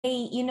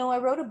Hey, I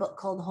wrote a book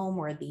called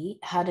Homeworthy,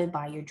 How to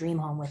Buy Your Dream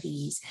Home with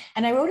Ease.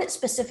 And I wrote it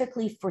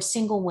specifically for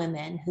single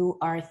women who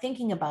are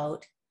thinking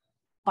about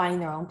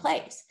buying their own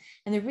place.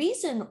 And the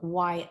reason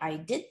why I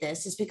did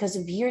this is because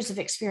of years of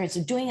experience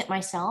of doing it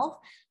myself,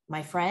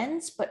 my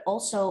friends, but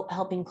also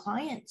helping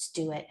clients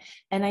do it.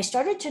 And I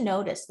started to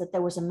notice that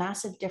there was a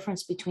massive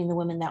difference between the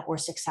women that were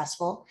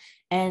successful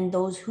and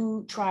those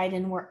who tried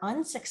and were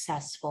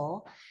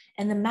unsuccessful.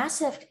 And the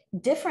massive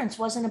difference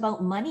wasn't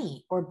about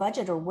money or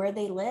budget or where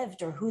they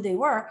lived or who they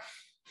were.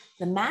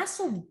 The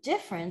massive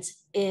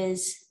difference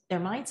is their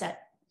mindset.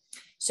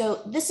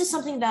 So this is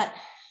something that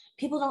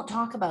people don't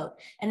talk about,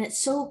 and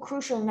it's so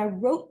crucial. And I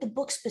wrote the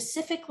book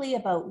specifically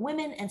about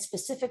women and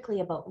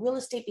specifically about real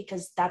estate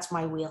because that's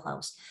my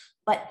wheelhouse.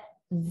 But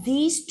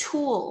these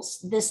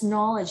tools, this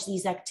knowledge,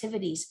 these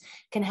activities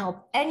can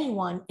help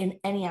anyone in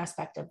any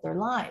aspect of their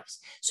lives.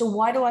 So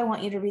why do I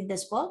want you to read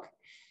this book?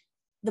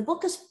 The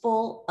book is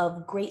full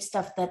of great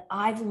stuff that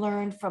I've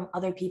learned from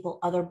other people,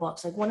 other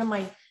books. Like one of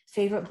my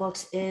favorite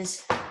books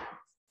is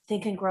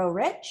Think and Grow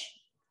Rich.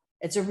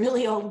 It's a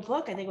really old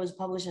book. I think it was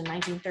published in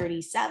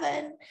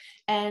 1937.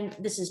 And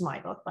this is my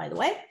book, by the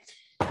way.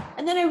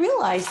 And then I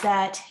realized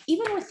that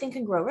even with Think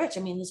and Grow Rich, I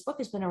mean, this book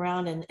has been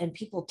around and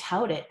people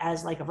tout it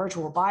as like a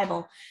virtual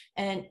Bible.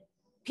 And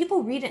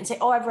people read it and say,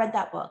 oh, I've read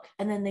that book.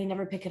 And then they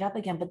never pick it up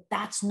again. But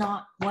that's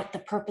not what the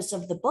purpose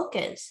of the book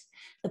is.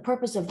 The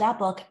purpose of that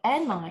book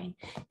and mine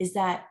is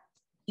that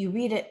you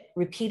read it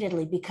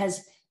repeatedly,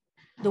 because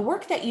the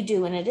work that you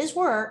do, and it is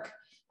work,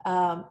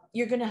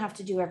 you're going to have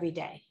to do every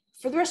day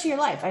for the rest of your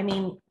life. I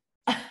mean,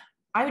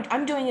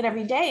 I'm doing it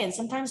every day, and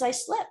sometimes I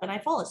slip and I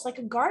fall. It's like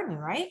a garden,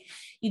 right?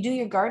 You do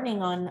your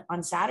gardening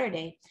on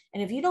Saturday,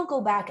 and if you don't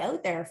go back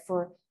out there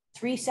for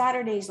 3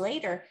 Saturdays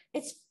later,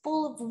 it's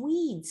full of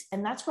weeds.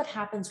 And that's what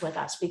happens with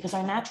us, because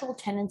our natural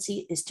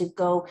tendency is to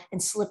go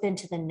and slip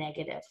into the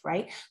negative,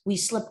 right? We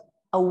slip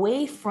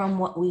away from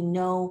what we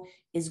know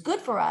is good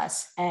for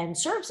us and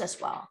serves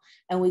us well.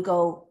 And we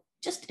go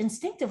just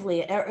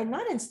instinctively, or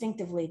not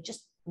instinctively,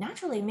 just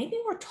naturally. Maybe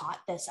we're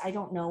taught this. I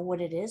don't know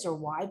what it is or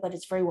why, but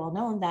it's very well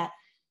known that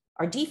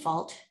our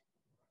default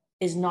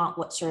is not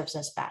what serves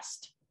us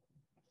best.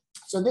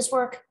 So this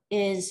work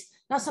is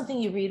not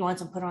something you read once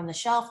and put on the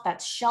shelf.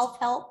 That's shelf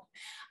help.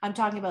 I'm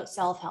talking about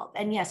self-help.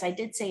 And yes, I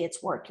did say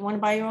it's work. You want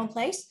to buy your own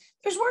place?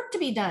 There's work to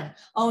be done.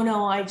 Oh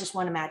no, I just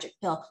want a magic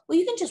pill. Well,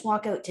 you can just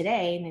walk out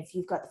today. And if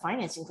you've got the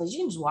financing, because you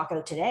can just walk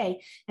out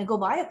today and go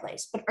buy a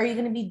place. But are you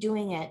going to be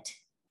doing it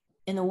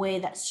in the way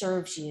that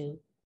serves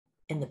you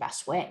in the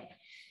best way?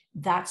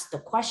 That's the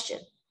question.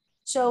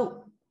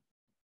 So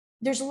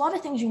there's a lot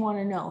of things you want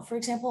to know. For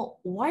example,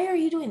 why are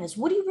you doing this?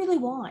 What do you really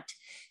want?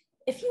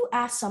 If you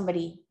ask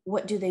somebody,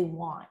 what do they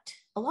want?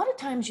 A lot of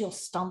times you'll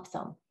stump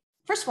them.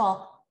 First of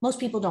all, most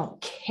people don't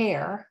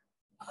care.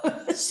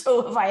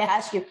 So if I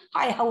ask you,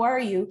 hi, how are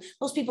you?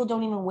 Most people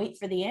don't even wait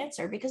for the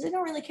answer because they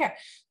don't really care.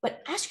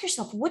 But ask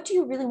yourself, what do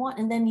you really want?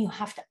 And then you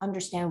have to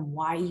understand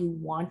why you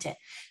want it.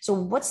 So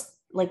what's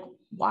like,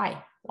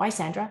 why? Why,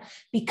 Sandra?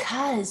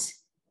 Because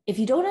if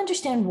you don't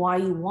understand why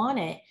you want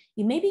it,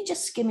 you may be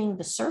just skimming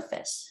the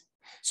surface.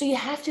 So you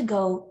have to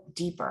go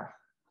deeper.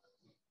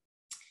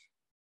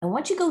 And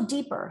once you go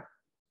deeper,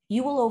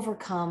 you will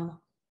overcome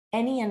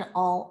any and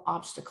all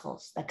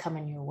obstacles that come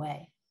in your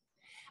way.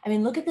 I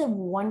mean, look at the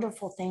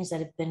wonderful things that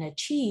have been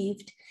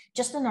achieved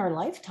just in our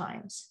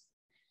lifetimes.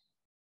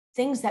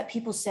 Things that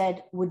people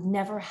said would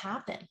never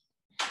happen.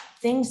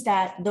 Things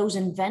that those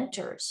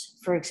inventors,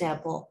 for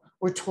example,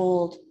 were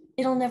told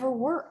it'll never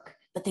work.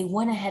 But they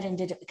went ahead and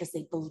did it because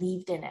they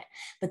believed in it.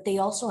 But they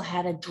also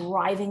had a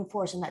driving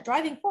force. And that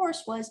driving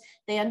force was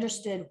they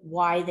understood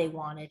why they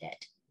wanted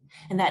it.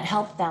 And that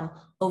helped them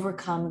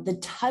overcome the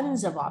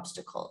tons of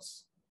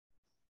obstacles.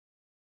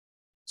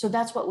 So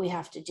that's what we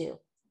have to do.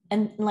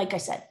 And like I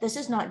said, this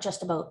is not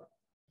just about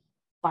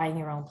buying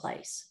your own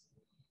place.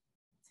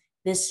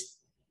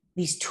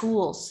 These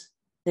tools,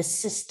 the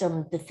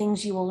system, the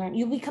things you will learn,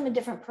 you'll become a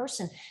different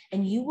person,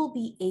 and you will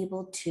be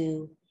able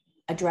to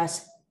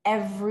address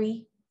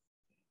every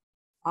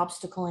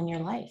obstacle in your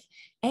life.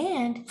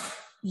 And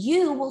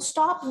you will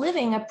stop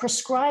living a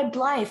prescribed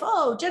life.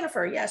 Oh,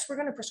 Jennifer, yes, we're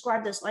going to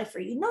prescribe this life for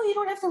you. No, you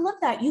don't have to live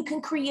that. You can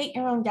create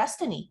your own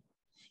destiny.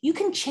 You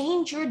can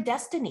change your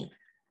destiny.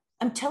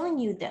 I'm telling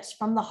you this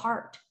from the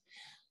heart.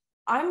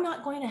 I'm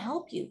not going to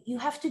help you. You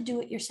have to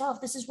do it yourself.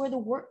 This is where the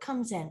work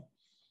comes in.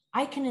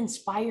 I can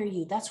inspire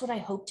you. That's what I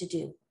hope to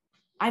do.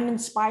 I'm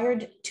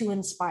inspired to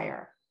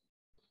inspire,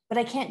 but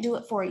I can't do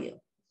it for you.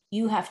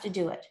 You have to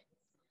do it.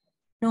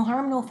 No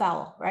harm, no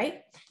foul,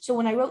 right? So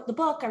when I wrote the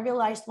book, I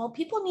realized, well,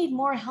 people need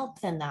more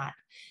help than that.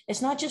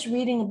 It's not just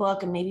reading a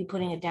book and maybe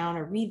putting it down,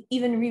 or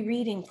even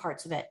rereading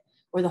parts of it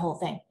or the whole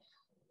thing.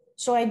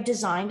 So I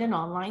designed an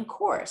online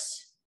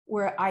course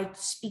where I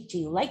speak to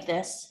you like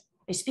this.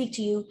 I speak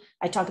to you.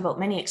 I talk about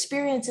many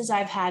experiences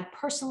I've had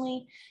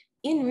personally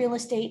in real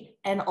estate,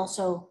 and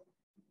also,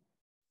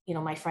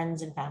 my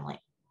friends and family.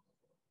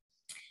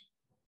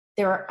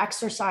 There are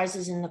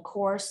exercises in the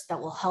course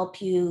that will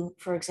help you.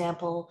 For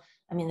example,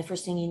 the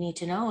first thing you need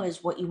to know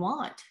is what you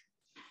want.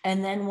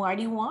 And then why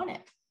do you want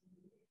it?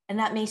 And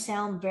that may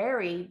sound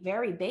very,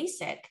 very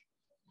basic,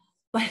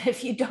 but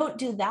if you don't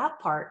do that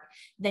part,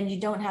 then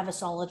you don't have a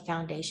solid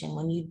foundation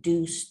when you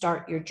do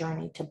start your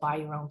journey to buy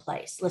your own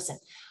place. Listen,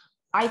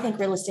 I think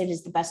real estate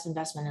is the best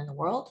investment in the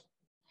world.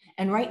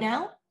 And right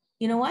now,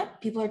 you know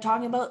what? People are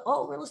talking about,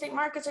 oh, real estate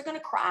markets are going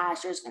to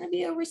crash. There's going to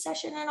be a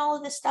recession and all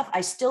of this stuff.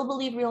 I still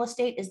believe real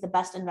estate is the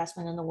best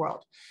investment in the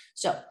world.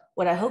 So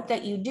what I hope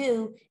that you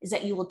do is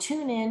that you will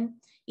tune in,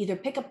 either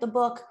pick up the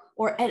book,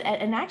 or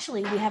and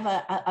actually we have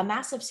a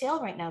massive sale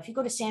right now. If you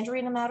go to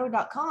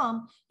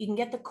sandrinaamato.com, you can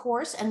get the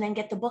course and then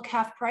get the book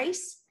half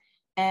price.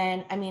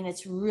 And I mean,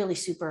 it's really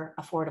super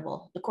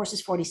affordable. The course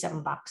is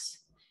 $47.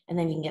 And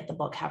then you can get the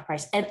book half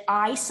price. And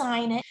I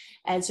sign it.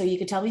 And so you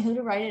can tell me who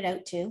to write it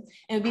out to.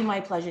 It would be my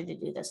pleasure to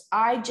do this.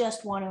 I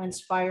just want to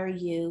inspire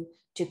you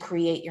to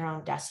create your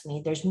own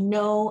destiny. There's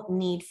no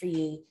need for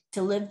you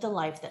to live the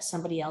life that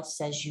somebody else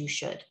says you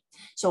should.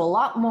 So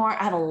I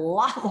have a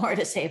lot more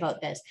to say about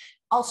this.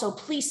 Also,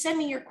 please send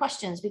me your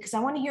questions because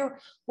I want to hear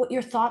what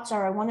your thoughts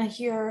are. I want to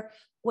hear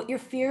what your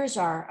fears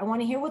are. I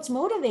want to hear what's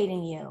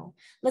motivating you.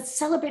 Let's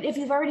celebrate. If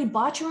you've already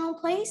bought your own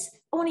place,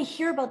 I want to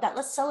hear about that.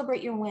 Let's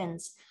celebrate your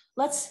wins.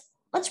 Let's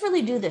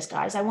really do this,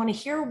 guys. I want to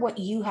hear what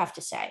you have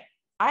to say.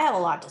 I have a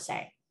lot to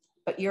say,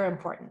 but you're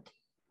important.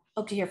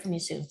 Hope to hear from you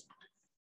soon.